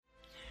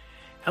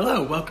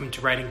Hello, welcome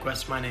to Writing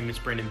Quest. My name is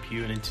Brendan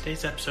Pugh, and in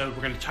today's episode,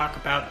 we're going to talk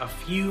about a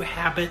few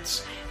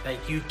habits that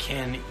you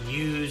can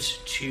use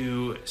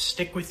to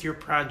stick with your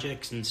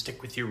projects and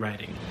stick with your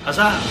writing.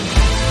 Huzzah!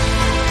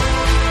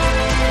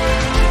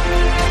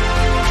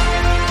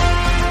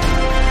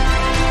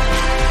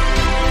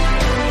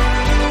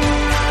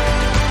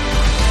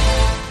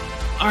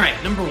 All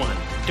right, number one,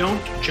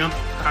 don't jump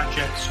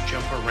projects,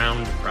 jump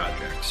around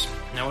projects.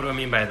 Now, what do I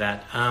mean by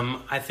that?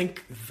 I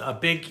think a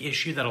big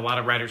issue that a lot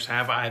of writers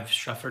have, I've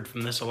suffered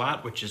from this a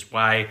lot, which is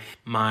why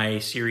my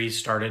series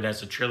started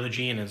as a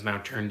trilogy and has now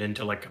turned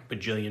into like a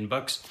bajillion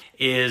books,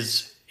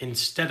 is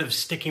instead of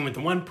sticking with the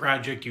one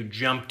project, you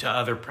jump to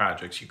other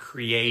projects. You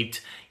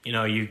create,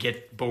 you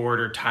get bored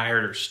or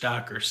tired or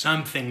stuck or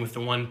something with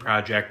the one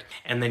project,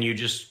 and then you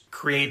just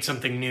create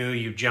something new,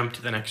 you jump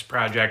to the next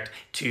project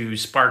to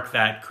spark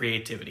that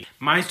creativity.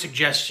 My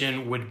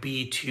suggestion would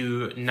be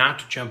to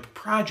not jump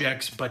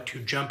projects, but to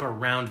jump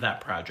around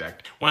that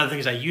project. One of the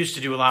things I used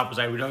to do a lot was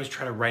I would always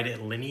try to write it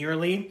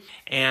linearly,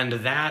 and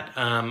that,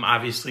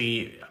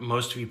 obviously,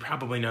 most of you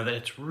probably know that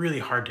it's really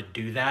hard to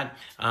do that.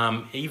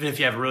 Even if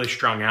you have a really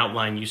strong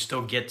outline, you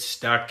still get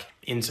stuck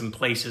in some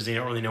places and you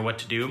don't really know what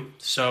to do.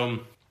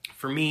 So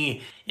for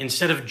me,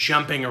 instead of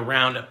jumping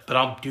around, but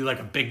I'll do like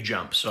a big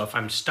jump. So if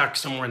I'm stuck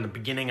somewhere in the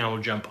beginning, I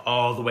will jump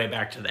all the way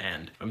back to the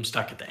end. If I'm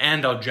stuck at the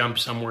end, I'll jump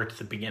somewhere to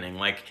the beginning.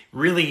 Like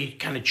really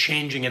kind of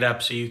changing it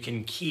up so you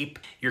can keep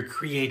your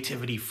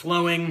creativity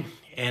flowing.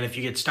 And if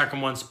you get stuck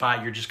in one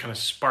spot, you're just kind of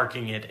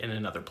sparking it in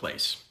another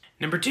place.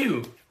 Number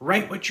two,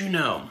 write what you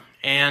know.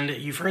 And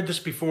you've heard this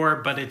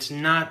before, but it's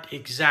not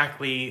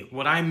exactly,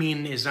 what I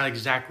mean is not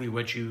exactly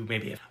what you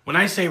maybe have. When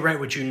I say write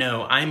what you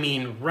know, I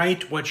mean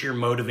write what you're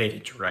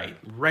motivated to write.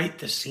 Write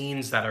the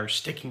scenes that are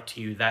sticking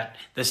to you, that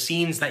the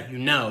scenes that you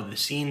know, the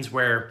scenes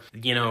where,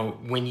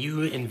 when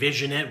you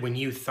envision it, when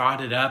you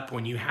thought it up,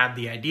 when you had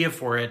the idea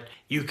for it,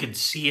 you could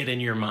see it in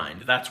your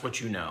mind. That's what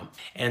you know.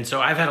 And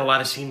so I've had a lot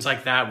of scenes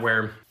like that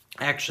where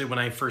actually, when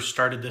I first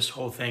started this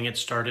whole thing, it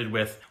started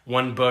with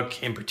one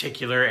book in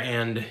particular,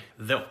 and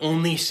the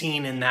only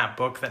scene in that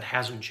book that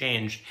hasn't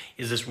changed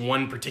is this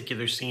one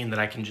particular scene that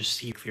I can just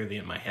see clearly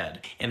in my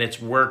head. And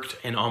it's worked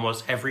in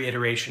almost every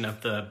iteration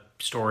of the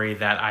story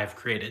that I've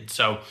created.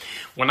 So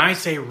when I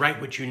say write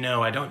what you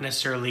know, I don't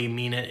necessarily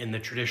mean it in the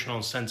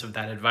traditional sense of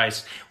that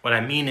advice. What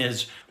I mean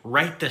is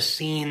write the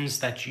scenes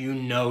that you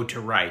know to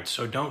write.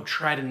 So don't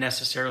try to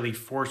necessarily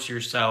force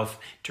yourself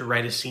to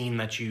write a scene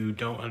that you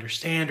don't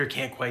understand or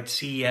can't quite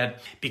see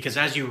yet, because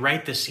as you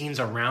write the scenes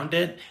around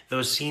it,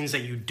 those scenes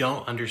that you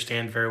don't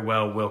understand very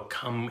well will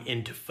come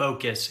into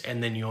focus,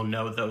 and then you'll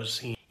know those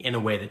scenes in a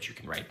way that you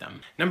can write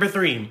them. Number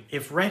three,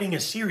 if writing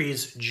a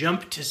series,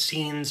 jump to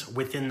scenes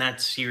within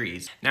that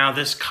series. Now,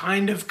 this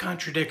kind of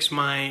contradicts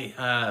my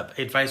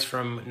advice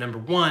from number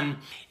one,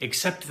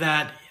 except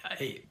that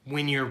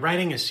when you're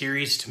writing a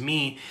series, to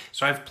me,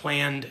 so I've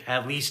planned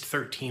at least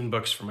 13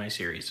 books for my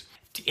series.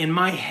 In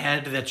my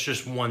head, that's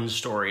just one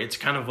story. It's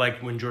kind of like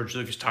when George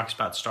Lucas talks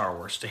about Star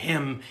Wars. To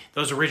him,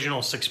 those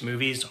original 6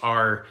 movies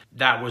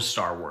that was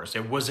Star Wars.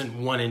 It wasn't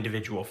one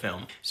individual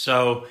film.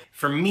 So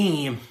for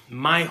me,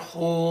 my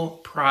whole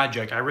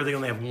project, I really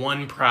only have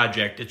one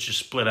project. It's just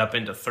split up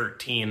into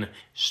 13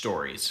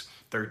 stories,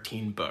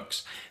 13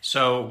 books.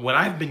 So what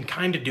I've been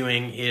kind of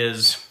doing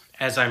is,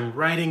 as I'm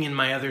writing in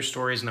my other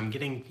stories and I'm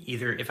getting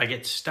either, if I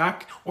get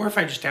stuck or if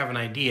I just have an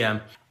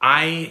idea,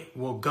 I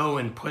will go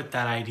and put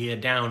that idea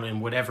down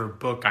in whatever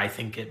book I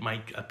think it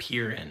might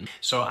appear in.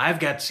 So I've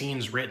got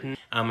scenes written.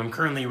 I'm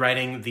currently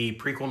writing the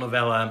prequel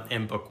novella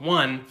in book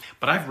 1,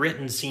 but I've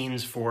written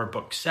scenes for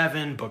book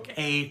 7, book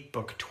 8,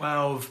 book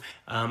 12.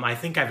 I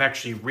think I've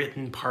actually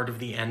written part of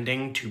the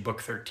ending to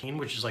book 13,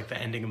 which is like the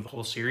ending of the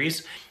whole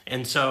series.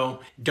 And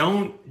so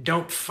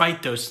don't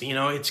fight those.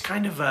 It's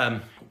kind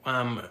of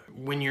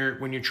when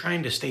you're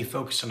trying to stay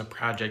focused on a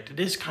project,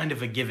 it is kind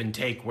of a give and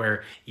take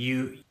where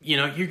you're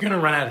going to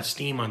run out of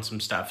steam on some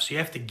stuff. So you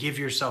have to give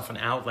yourself an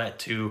outlet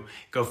to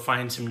go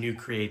find some new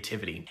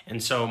creativity.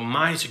 And so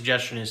my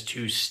suggestion is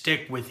to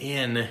stick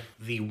within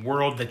the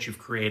world that you've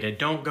created.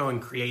 Don't go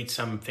and create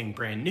something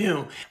brand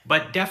new,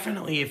 but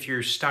definitely if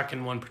you're stuck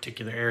in one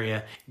particular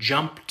area,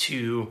 jump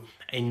to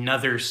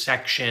another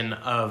section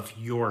of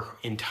your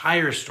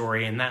entire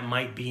story, and that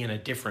might be in a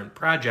different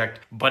project,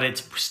 but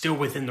it's still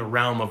within the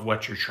realm of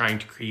what you're trying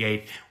to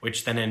create,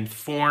 which then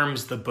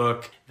informs the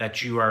book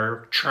that you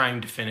are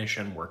trying to finish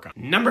and work on.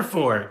 Number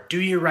 4,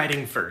 do your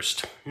writing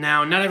first.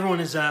 Now, not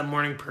everyone is a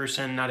morning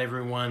person. Not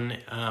everyone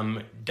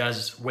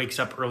wakes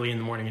up early in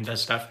the morning and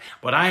does stuff.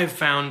 What I have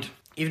found,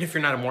 even if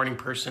you're not a morning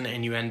person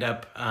and you end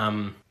up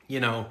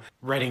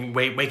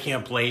waking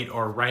up late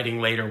or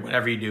writing late or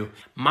whatever you do,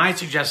 my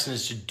suggestion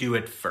is to do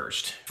it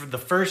first. For the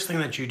first thing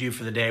that you do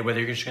for the day, whether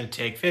you're just going to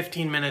take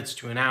 15 minutes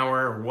to an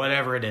hour or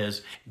whatever it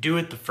is, do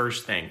it the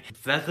first thing.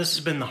 This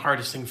has been the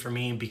hardest thing for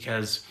me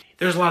because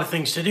there's a lot of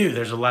things to do.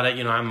 There's a lot of,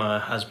 I'm a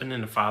husband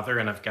and a father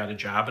and I've got a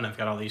job and I've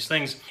got all these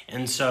things.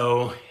 And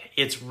so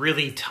it's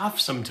really tough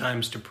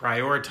sometimes to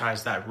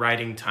prioritize that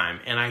writing time.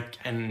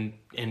 And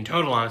in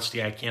total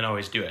honesty, I can't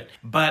always do it.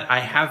 But I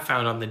have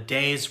found on the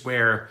days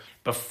where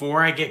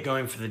before I get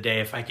going for the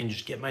day, if I can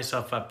just get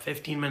myself up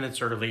 15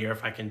 minutes early, or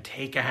if I can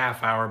take a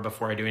half hour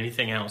before I do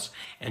anything else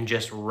and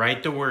just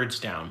write the words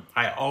down,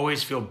 I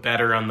always feel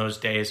better on those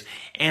days.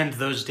 And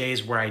those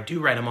days where I do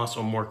write, I'm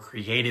also more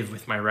creative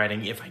with my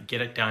writing if I get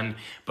it done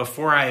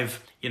before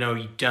I've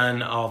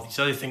done all these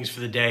other things for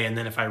the day. And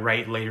then if I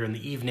write later in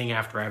the evening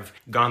after I've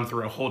gone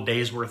through a whole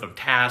day's worth of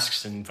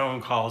tasks and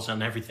phone calls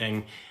and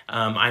everything,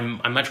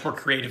 I'm much more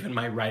creative and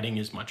my writing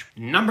is much.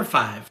 Number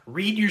 5,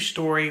 read your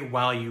story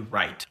while you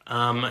write.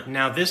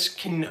 Now this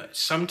can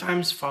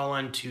sometimes fall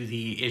onto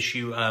the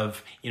issue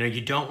of,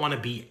 you don't want to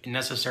be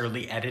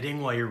necessarily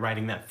editing while you're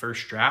writing that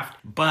first draft.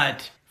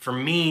 But for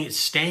me,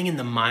 staying in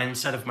the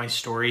mindset of my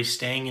story,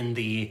 staying in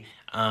the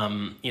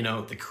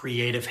the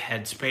creative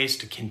headspace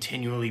to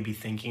continually be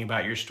thinking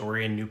about your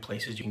story and new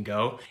places you can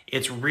go,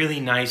 it's really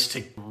nice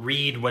to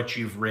read what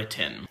you've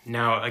written.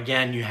 Now,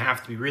 again, you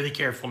have to be really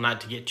careful not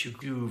to get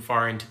too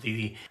far into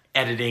the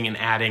editing and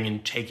adding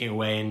and taking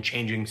away and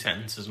changing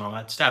sentences and all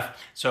that stuff.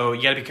 So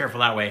you got to be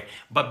careful that way.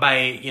 But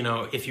by,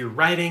 if you're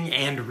writing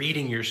and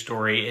reading your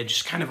story, it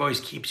just kind of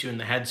always keeps you in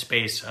the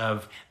headspace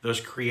of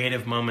those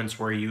creative moments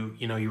where you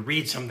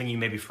read something you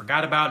maybe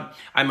forgot about.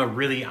 I'm a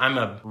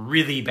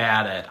really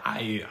bad at,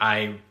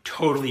 I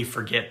totally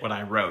forget what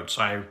I wrote.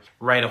 So I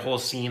write a whole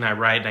scene, I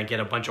write and I get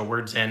a bunch of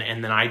words in,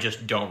 and then I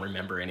just don't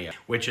remember any of it,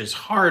 which is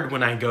hard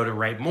when I go to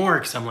write more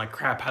because I'm like,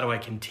 crap, how do I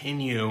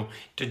continue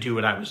to do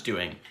what I was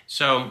doing?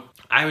 So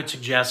I would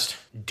suggest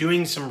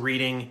doing some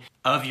reading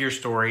of your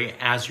story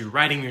as you're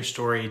writing your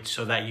story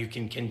so that you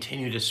can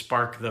continue to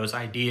spark those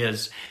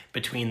ideas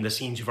between the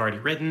scenes you've already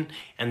written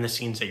and the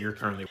scenes that you're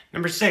currently.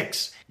 Number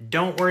 6,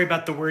 don't worry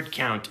about the word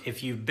count.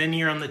 If you've been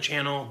here on the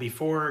channel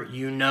before,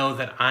 you know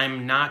that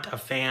I'm not a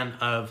fan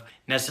of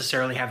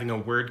necessarily having a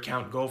word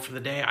count goal for the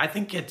day. I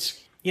think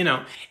it's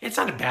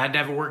not bad to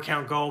have a word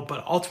count goal,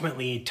 but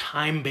ultimately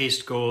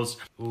time-based goals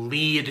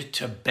lead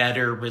to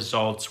better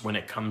results when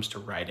it comes to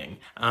writing.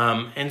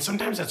 And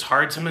sometimes that's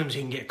hard. Sometimes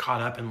you can get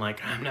caught up in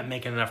like, I'm not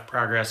making enough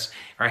progress,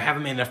 or I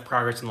haven't made enough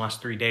progress in the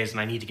last 3 days and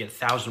I need to get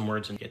 1,000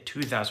 words and get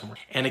 2,000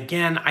 words. And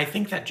again, I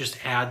think that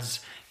just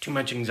adds too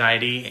much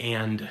anxiety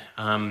and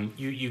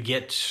you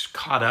get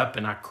caught up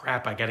in,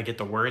 crap, I got to get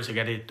the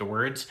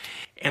words.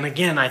 And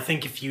again, I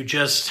think if you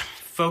just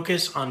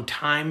focus on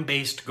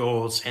time-based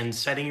goals and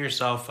setting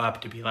yourself up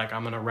to be like,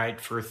 I'm going to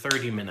write for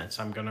 30 minutes.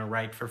 I'm going to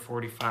write for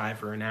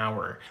 45 or an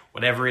hour,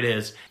 whatever it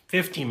is,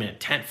 15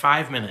 minutes,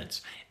 5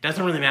 minutes. It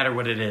doesn't really matter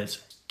what it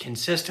is.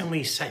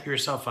 Consistently set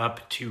yourself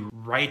up to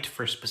write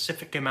for a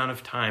specific amount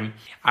of time.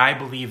 I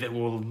believe it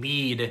will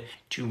lead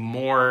to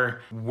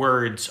more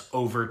words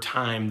over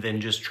time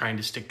than just trying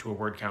to stick to a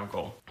word count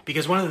goal.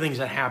 Because one of the things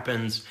that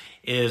happens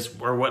is,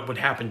 or what would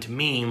happen to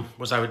me,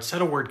 was I would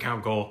set a word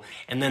count goal,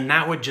 and then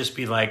that would just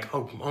be like,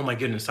 oh my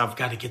goodness, I've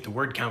got to get the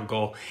word count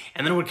goal.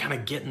 And then it would kind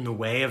of get in the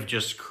way of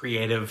just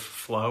creative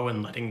flow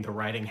and letting the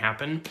writing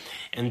happen.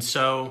 And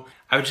so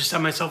I would just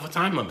set myself a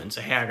time limit and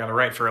say, hey, I got to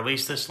write for at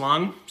least this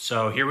long,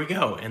 so here we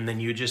go. And then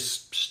you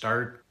just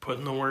start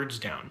putting the words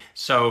down.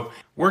 So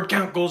word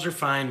count goals are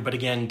fine, but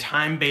again,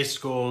 time-based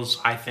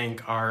goals, I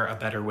think, are a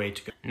better way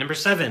to go. Number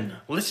 7,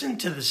 listen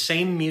to the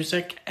same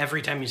music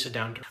every time you sit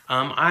down.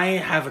 I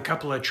have a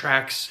couple of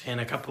tracks and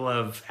a couple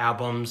of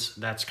albums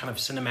that's kind of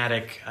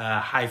cinematic,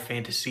 high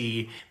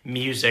fantasy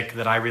music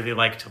that I really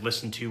like to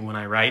listen to when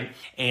I write.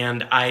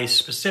 And I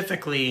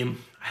specifically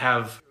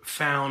have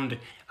found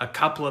a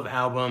couple of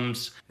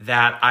albums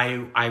that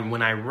I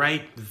when I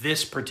write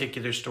this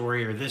particular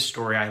story or this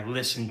story, I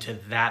listen to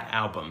that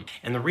album.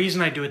 And the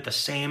reason I do it the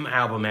same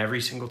album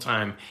every single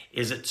time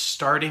is it's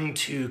starting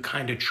to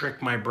kind of trick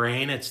my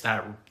brain. It's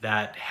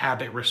that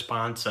habit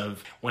response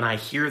of when I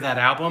hear that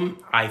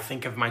album, I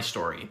think of my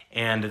story.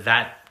 And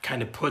that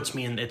kind of puts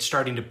me in, it's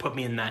starting to put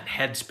me in that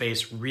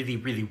headspace really,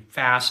 really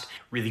fast,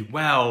 really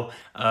well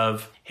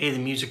of, hey, the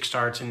music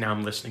starts and now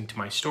I'm listening to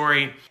my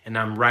story and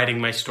I'm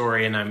writing my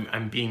story and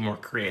I'm being more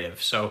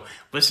creative. So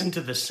listen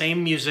to the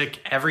same music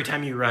every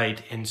time you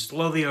write, and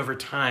slowly over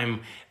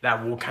time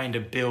that will kind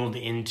of build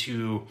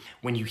into,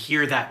 when you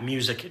hear that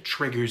music, it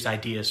triggers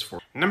ideas for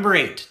you. Number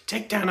 8,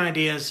 take down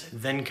ideas,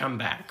 then come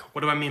back.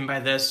 What do I mean by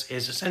this?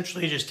 Is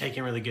essentially just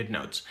taking really good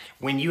notes.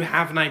 When you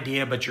have an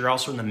idea, but you're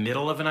also in the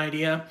middle of an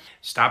idea,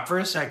 stop for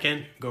a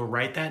second, go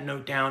write that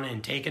note down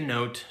and take a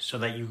note so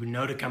that you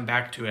know to come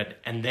back to it,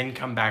 and then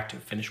come back to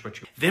finish what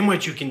you. Then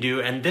what you can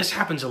do, and this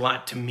happens a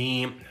lot to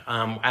me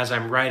as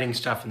I'm writing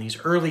stuff in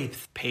these early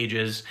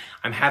pages,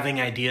 I'm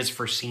having ideas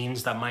for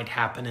scenes that might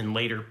happen in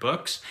later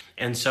books.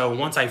 And so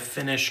once I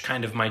finish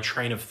kind of my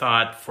train of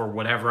thought for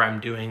whatever I'm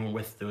doing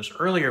with those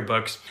earlier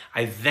books,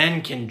 I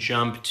then can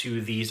jump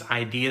to these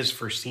ideas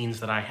for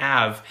scenes that I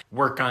have,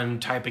 work on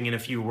typing in a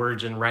few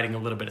words and writing a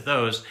little bit of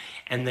those,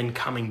 and then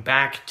coming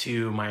back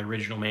to my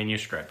original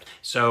manuscript.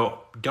 So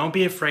don't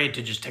be afraid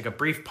to just take a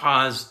brief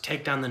pause,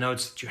 take down the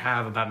notes that you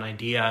have about an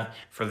idea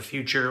for the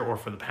future or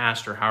for the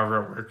past or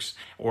however it works,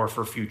 or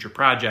for future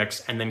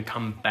projects, and then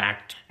come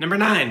back. Number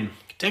 9,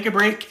 take a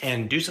break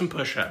and do some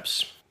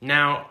push-ups.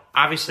 Now,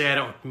 obviously I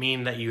don't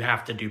mean that you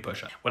have to do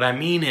push-ups. What I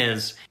mean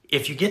is,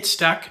 if you get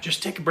stuck,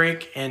 just take a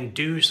break and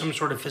do some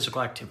sort of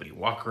physical activity.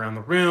 Walk around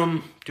the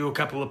room, do a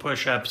couple of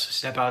push-ups,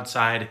 step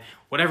outside,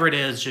 whatever it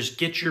is, just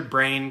get your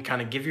brain,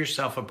 kind of give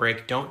yourself a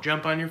break. Don't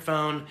jump on your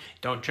phone,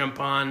 don't jump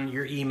on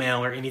your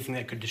email or anything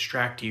that could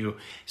distract you.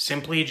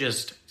 Simply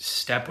just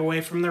step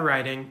away from the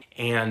writing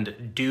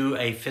and do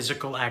a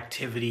physical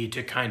activity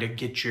to kind of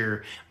get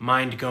your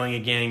mind going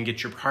again,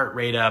 get your heart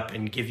rate up,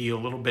 and give you a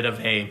little bit of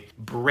a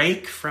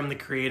break from the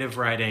creative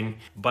writing,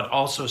 but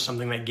also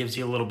something that gives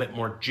you a little bit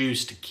more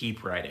juice to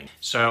keep writing.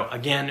 So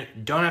again,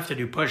 don't have to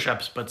do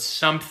push-ups, but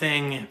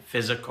something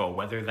physical,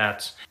 whether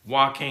that's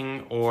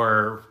walking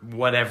or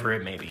whatever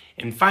it may be.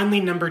 And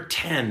finally, number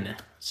 10,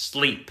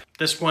 sleep.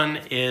 This one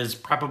is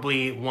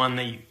probably one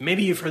that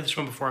maybe you've heard this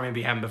one before,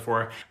 maybe you haven't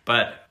before,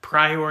 but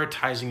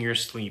prioritizing your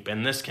sleep.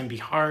 And this can be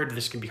hard.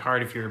 This can be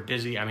hard if you're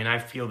busy. I mean, I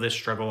feel this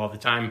struggle all the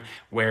time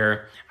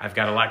where I've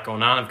got a lot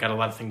going on. I've got a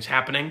lot of things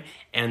happening.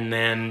 And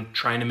then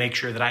trying to make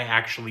sure that I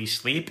actually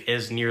sleep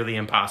is nearly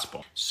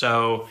impossible.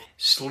 So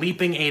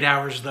sleeping 8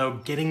 hours, though,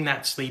 getting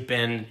that sleep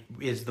in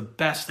is the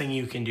best thing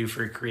you can do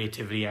for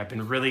creativity. I've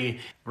been really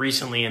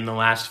recently in the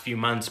last few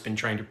months been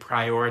trying to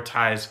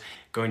prioritize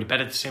going to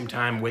bed at the same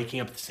time, waking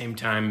up at the same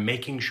time,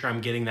 making sure I'm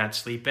getting that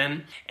sleep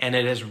in. And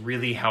it has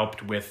really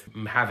helped with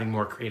having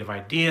more creative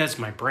ideas.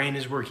 My brain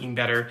is working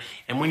better.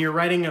 And when you're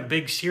writing a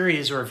big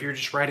series, or if you're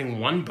just writing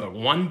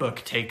one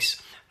book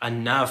takes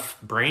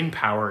enough brain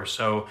power.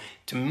 So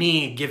to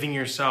me, giving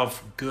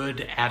yourself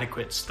good,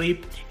 adequate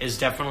sleep is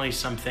definitely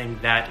something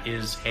that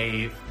is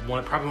probably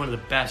one of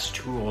the best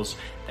tools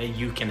that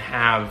you can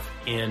have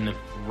in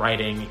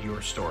writing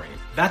your story.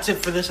 That's it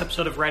for this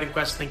episode of Writing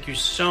Quest. Thank you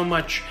so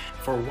much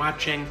for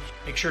watching.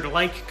 Make sure to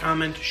like,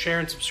 comment, share,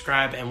 and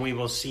subscribe, and we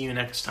will see you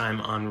next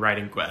time on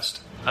Writing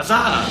Quest.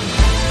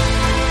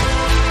 Huzzah!